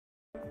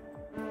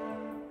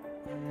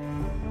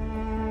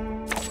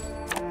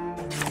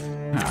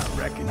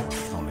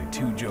reckon. Only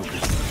 2 jokers in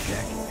the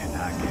deck, and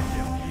I get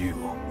them you.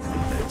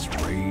 Let's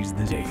raise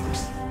the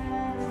stakes.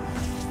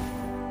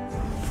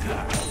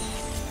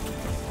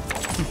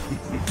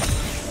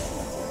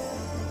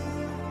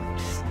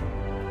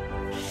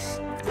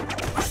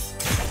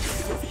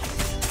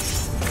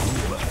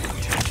 Nobody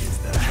touches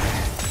the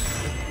hat.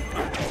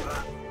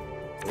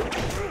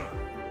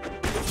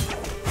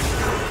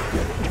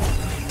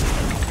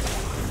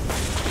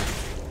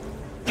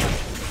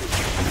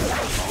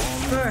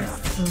 First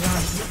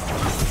blood.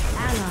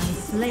 Ally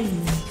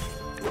slain.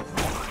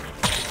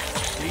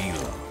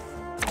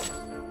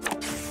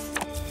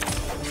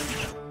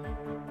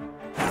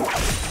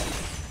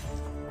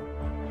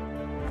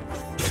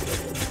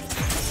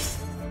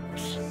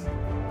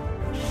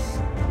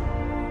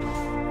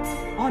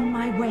 On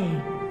my way.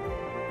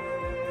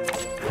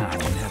 I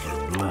never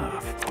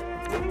bluff.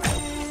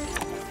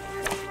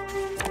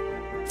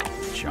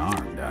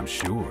 Charmed, I'm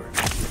sure.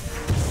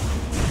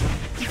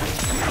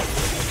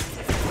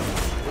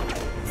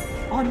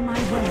 On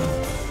my way.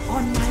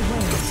 On my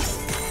way.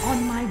 On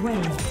my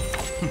way.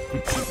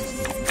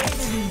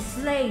 Enemy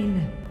slain.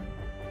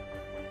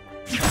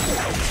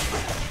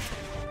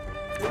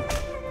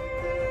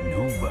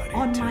 Nobody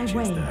On my touches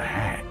way. the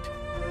hat.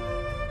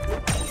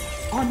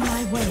 On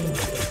my way.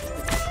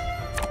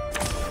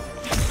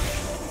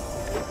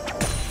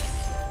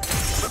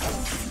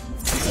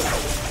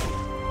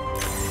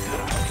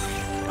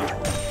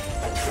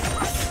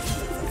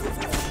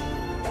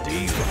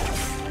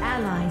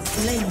 Ally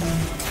slain.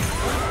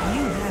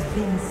 You have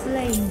been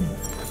slain.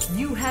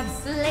 You have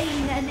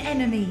slain an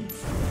enemy.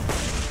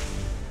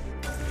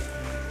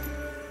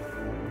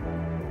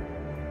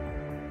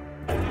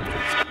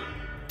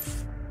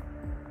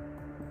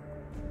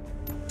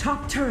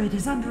 Top turret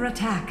is under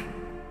attack.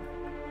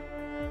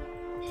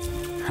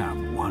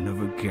 I'm one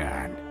of a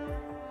kind.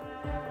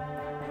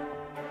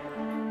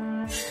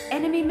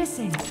 Enemy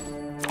missing.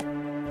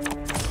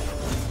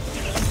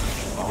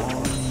 All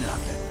or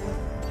nothing.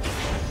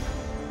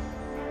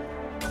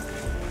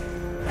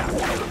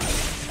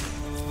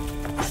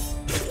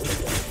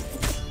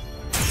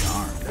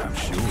 Charmed, I'm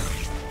sure.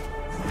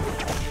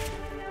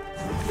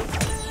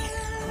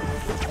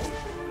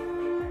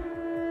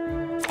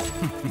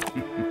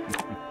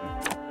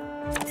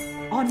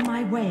 On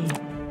my way.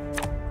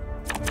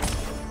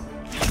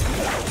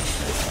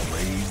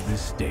 Raise the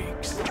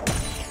stakes.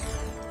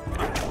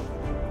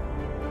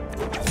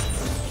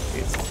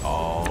 It's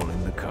all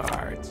in the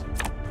cards.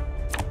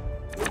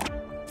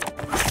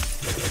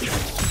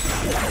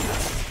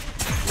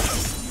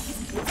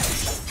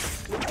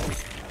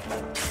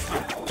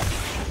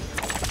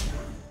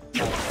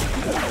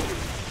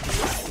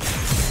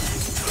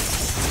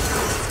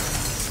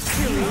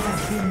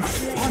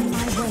 On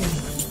my way.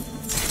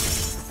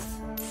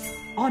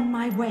 On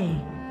my way.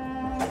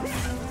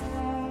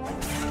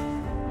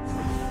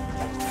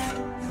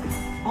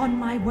 On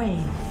my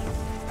way.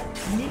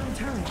 Middle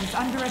turret is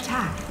under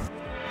attack.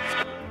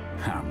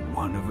 I'm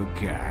one of a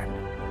kind.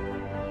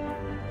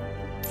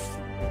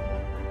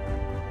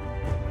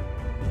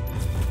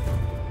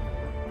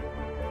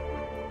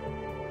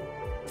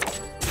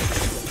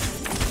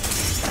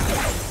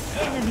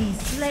 Enemy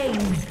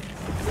slain.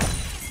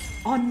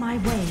 On my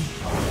way.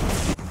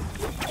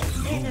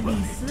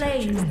 Enemy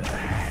slain.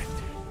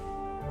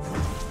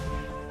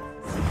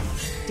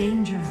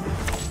 Danger.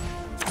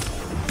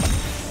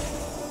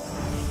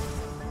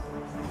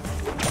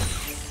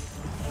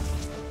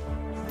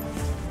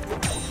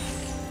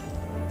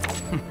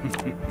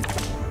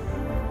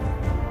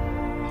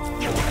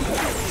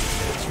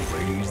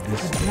 Raise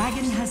this. The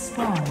dragon has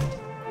spawned.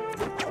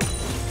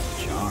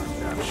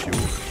 Charmed, I'm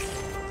sure.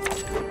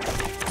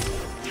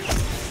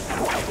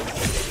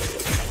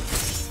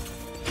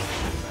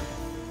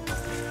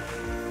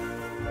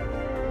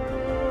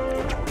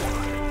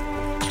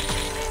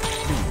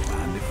 Don't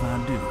mind if I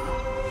do.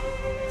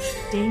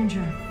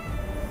 Danger.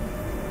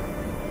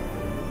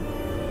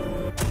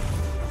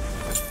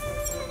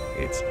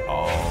 It's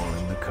all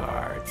in the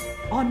cards.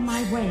 On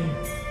my way.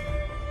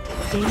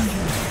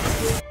 Danger.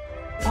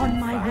 On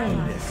my way.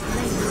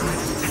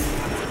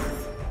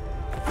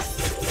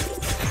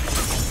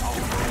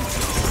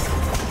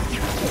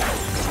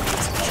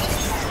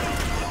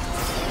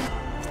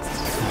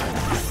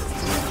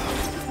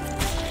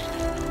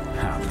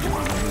 I'm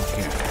one of a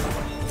kind.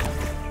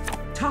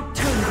 Top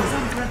turret is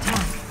under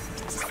attack.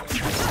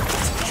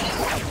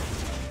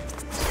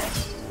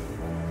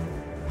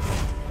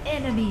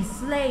 Enemy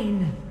slain.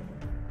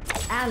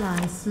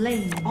 Ally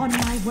slain. On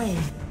my way.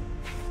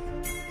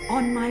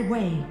 On my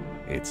way.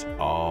 It's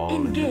all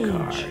Engage. in the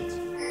cards.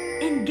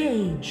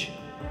 Engage.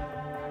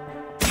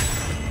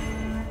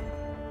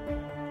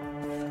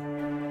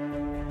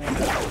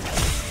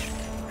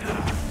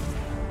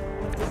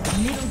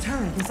 Middle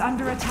turret is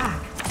under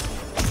attack.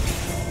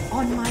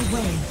 On my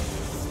way.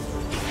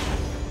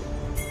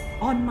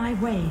 On my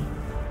way.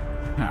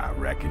 I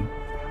reckon.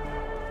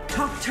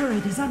 Top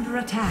turret is under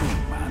attack.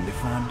 Don't mind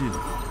if I do.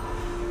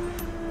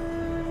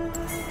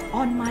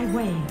 On my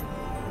way.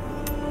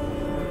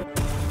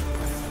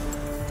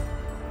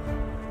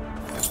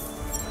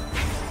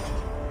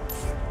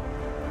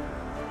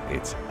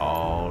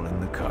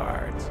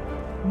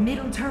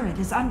 Middle turret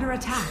is under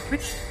attack.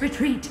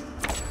 Retreat.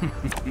 On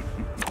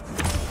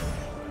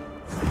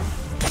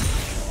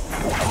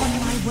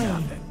my way.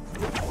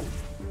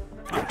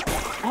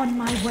 On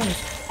my way.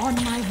 On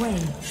my way.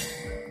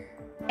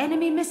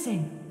 Enemy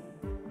missing.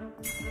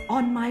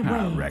 On my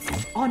way.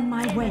 On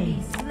my way.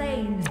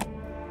 Slain.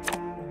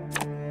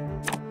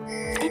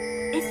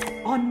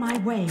 On my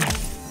way.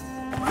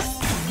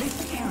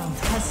 Rift arrow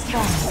has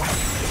spawned.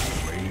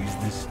 Raise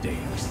the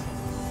stakes.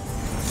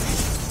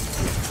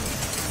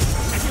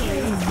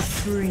 Killing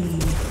spree.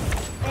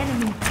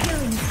 Enemy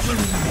killing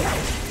spree.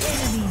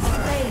 Enemy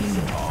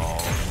slain.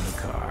 All in the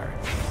card.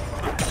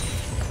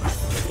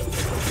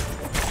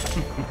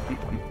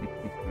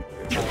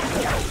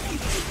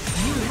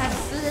 You have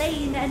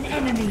slain an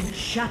enemy.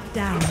 Shut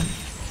down.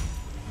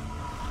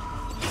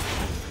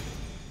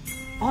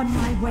 On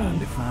my way.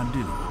 And if I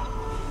do,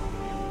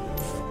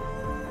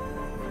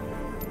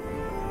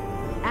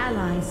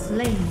 Ally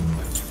slain.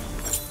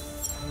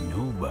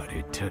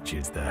 nobody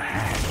touches the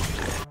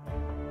hat.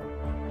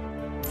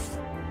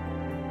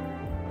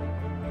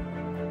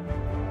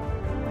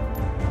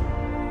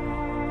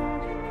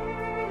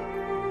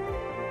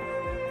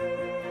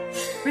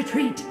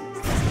 Retreat.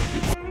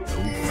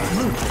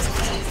 Move.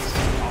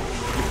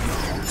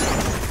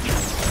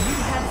 You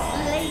have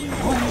slain.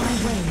 On my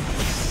way.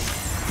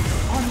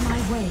 On my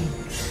way.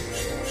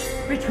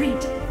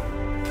 Retreat.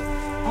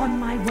 On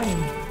my way.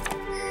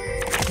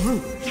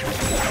 Group.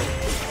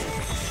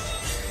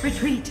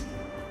 Retreat.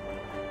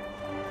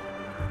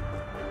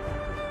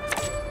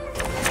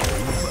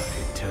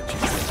 Nobody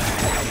touches the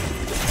hat.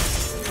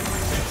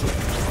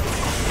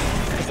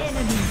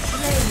 Enemy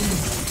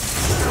slain.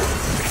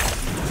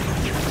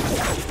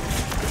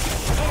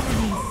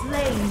 Enemy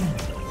slain.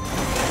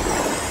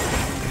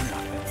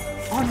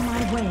 On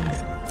my way.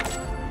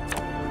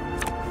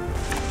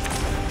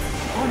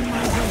 On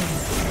my way.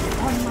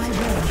 On my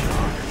way.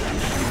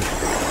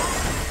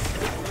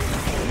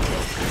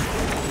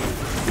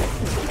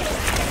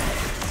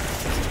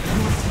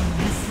 Your team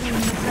has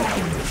slain the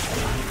dragon.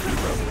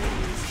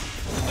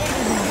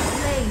 Enemy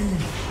slain.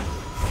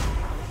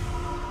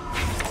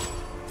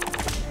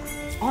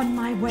 On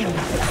my way.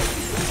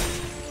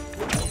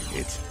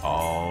 It's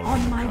all On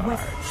in the my way.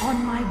 card.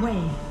 On my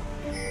way.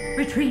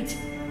 Retreat.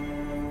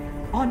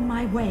 On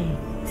my way.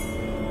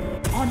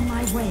 On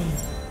my way.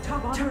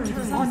 Top turret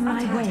is on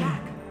my way.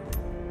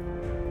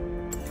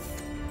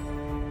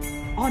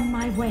 On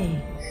my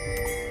way.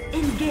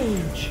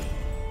 Engage.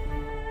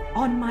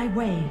 On my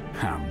way.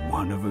 I'm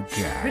one of a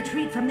kind.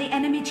 Retreat from the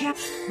enemy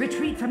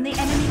Retreat from the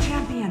enemy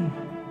champion.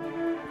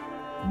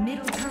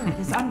 Middle turret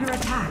is under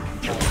attack.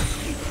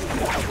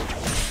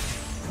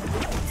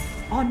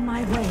 On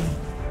my way.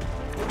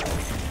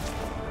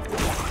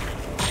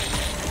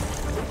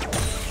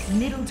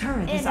 Middle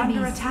turret is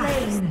under attack.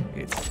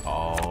 It's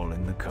all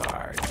in the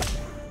card.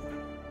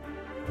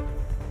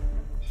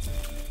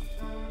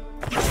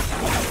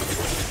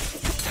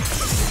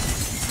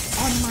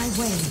 On my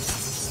way.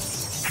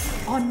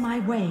 On my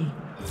way.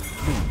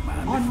 Don't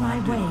mind On if my I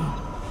do. way.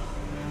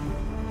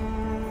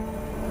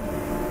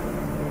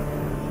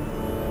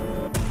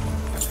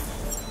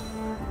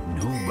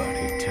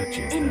 Nobody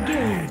touches the hat.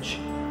 Engage.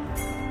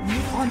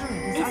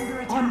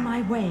 On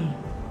my way.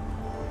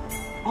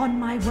 On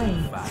my way.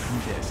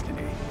 Fighting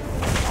destiny.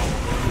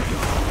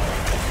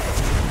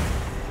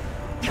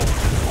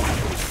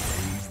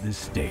 Raise the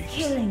stakes.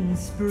 Killing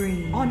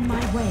spree. On my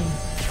way.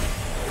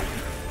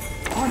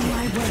 On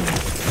my way.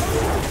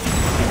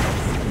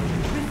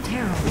 Rift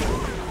arrow.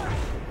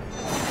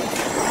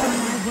 On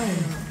my way.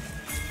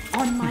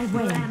 On my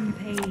way.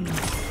 Rampage.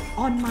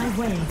 On my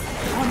way.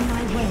 On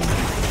my way.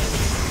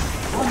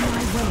 On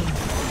my way.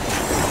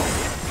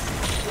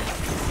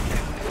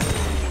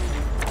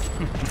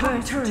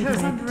 Turret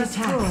is under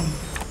attack.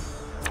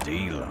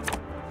 Deal 'em.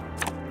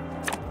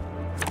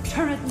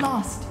 Turret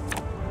lost.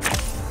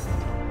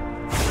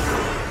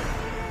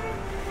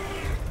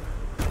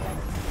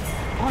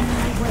 On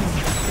my way.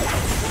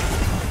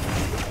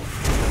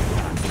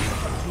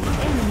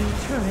 Enemy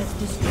turret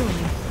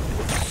destroyed.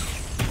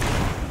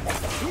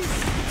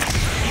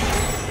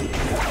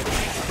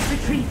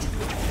 Retreat.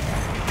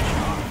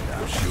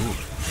 I'm sure.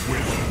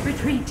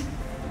 Retreat.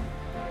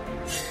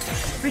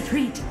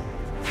 Retreat.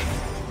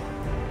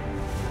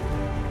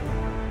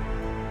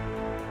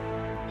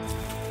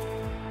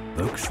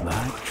 Looks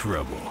like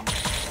trouble.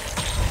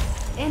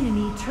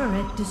 Enemy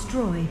turret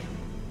destroyed.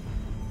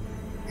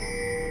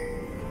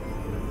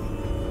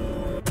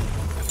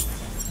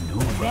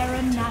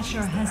 Baron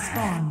Nashor has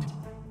spawned.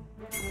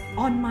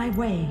 On my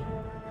way.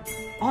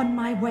 On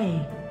my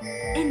way.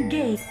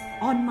 Engage.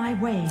 On my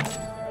way.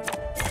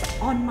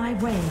 On my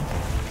way.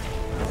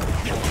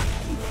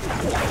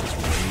 Let's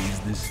raise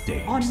the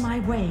stakes. On my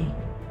way.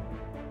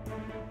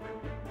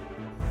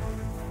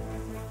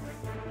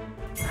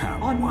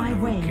 I'm on one my of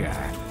a way.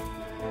 kind.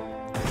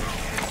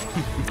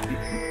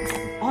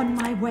 On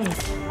my way.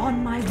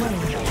 On my way.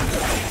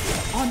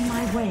 On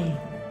my way.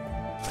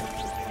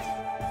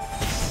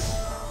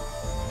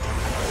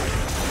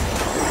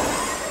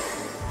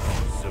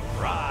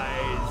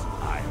 Surprise!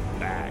 I'm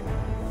back.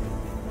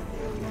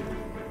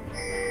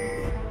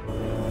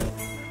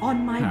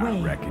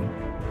 reckon?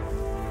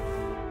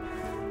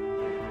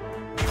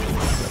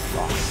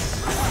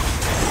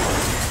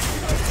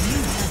 You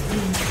have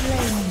been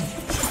slain.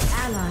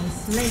 Ally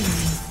slain.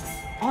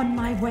 On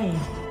my way.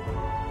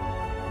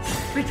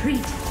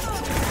 Retreat.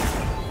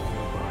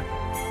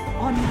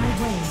 On my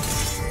way.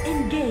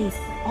 Engage.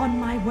 On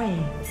my way.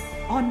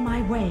 On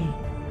my way.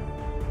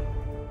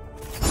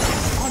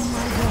 On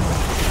my way.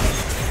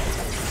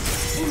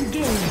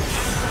 Engage.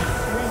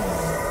 Slain.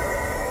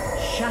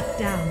 Shut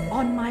down.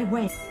 On my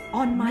way.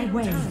 On my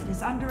way. Turret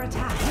is under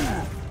attack.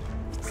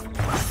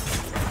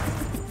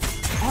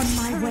 On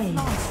my way.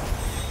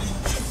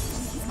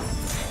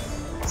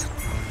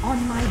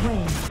 On my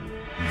way.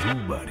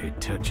 Nobody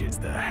touches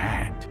the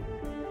hat.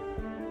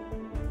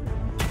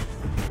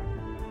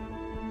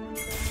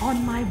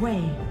 On my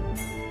way.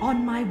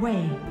 On my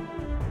way.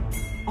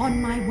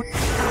 On my way.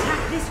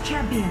 Attack this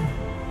champion.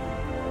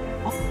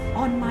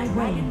 On my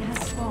way. Dragon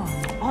has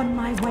spawned. On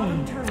my way.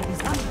 Bottom turret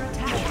is under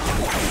attack.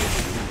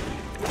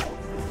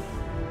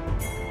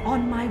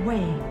 On my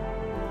way.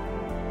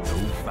 No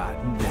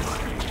fighting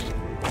Destin.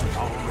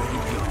 Already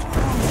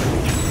gone.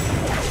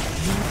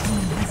 Your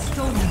team has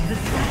stolen the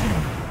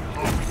dragon.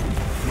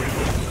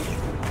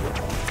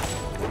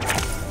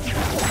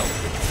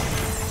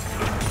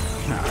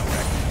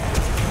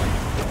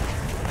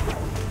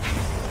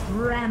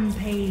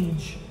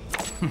 Rampage.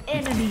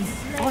 Enemy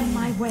slain. On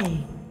my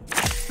way.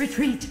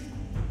 Retreat.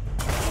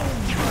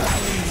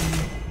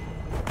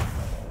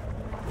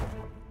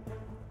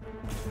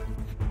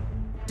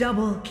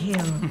 Double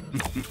kill.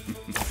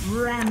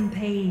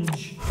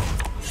 Rampage.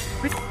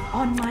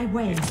 On my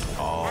way.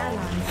 Ally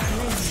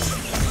slain.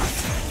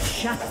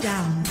 Shut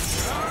down.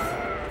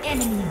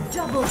 Enemy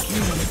double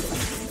kill.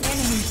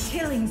 Enemy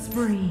killing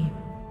spree.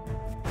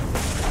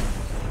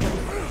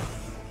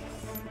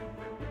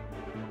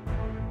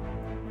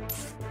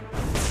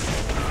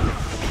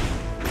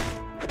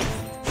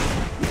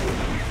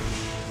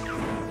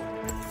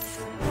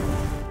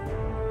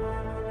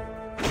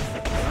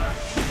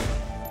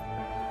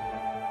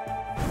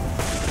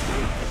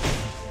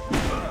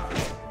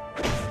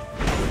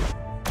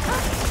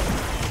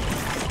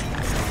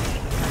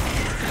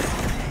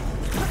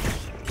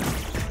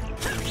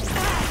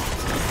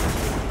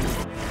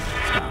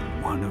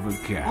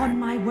 On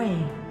my way.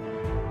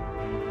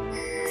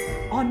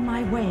 On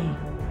my way.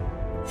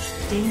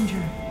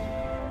 Danger.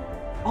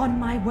 On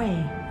my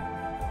way.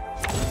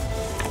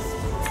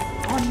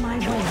 On my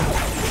way.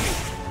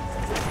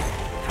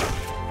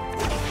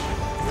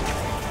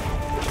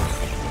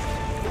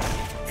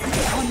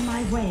 On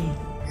my way.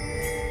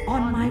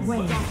 On my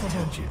way.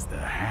 Touches the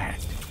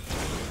hat.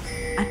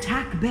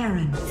 Attack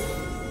Baron.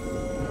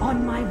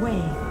 On my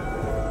way.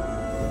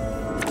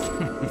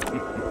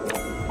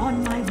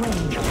 On my way.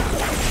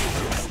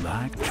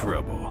 Like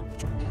trouble.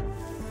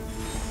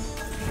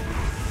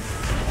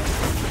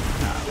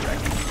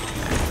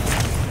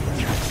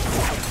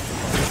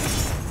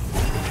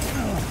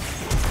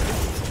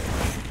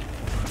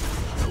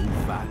 No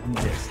fighting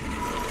Destin.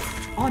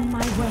 On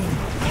my way.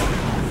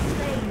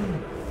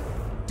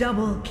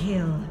 Double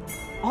kill.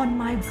 On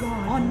my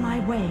god. On my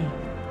way.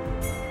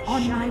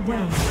 On my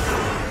way.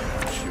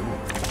 Sure.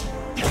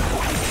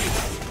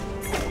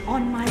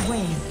 On my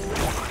way.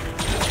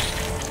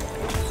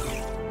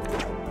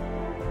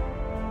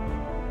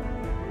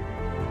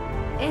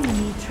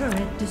 Enemy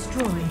turret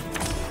destroyed.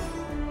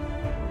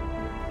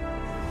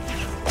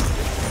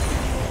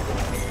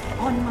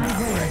 On my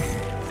way.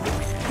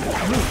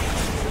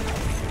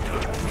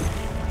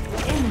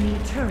 Enemy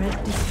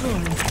turret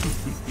destroyed.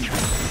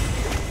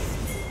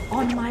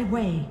 On my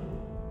way.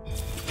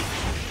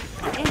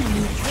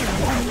 Enemy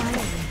turret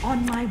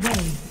on my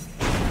way.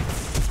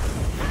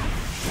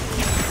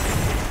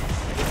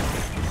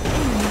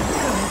 Enemy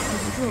turret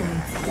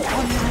destroyed.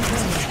 On my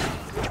way.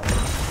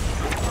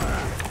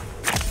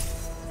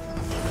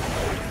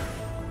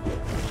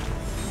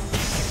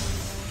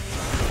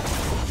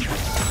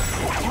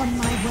 On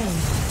my way.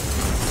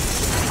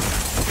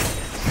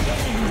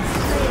 Enemy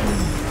slain.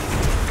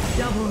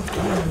 Double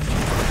kill.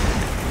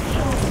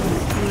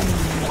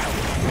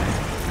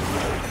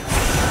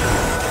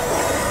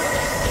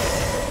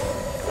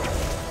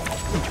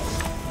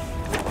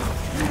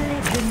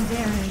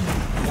 Legendary.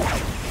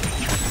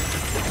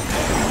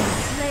 Enemy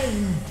slain.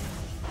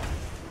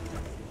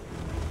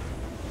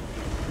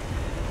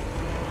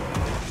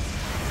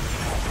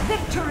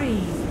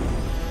 Victory.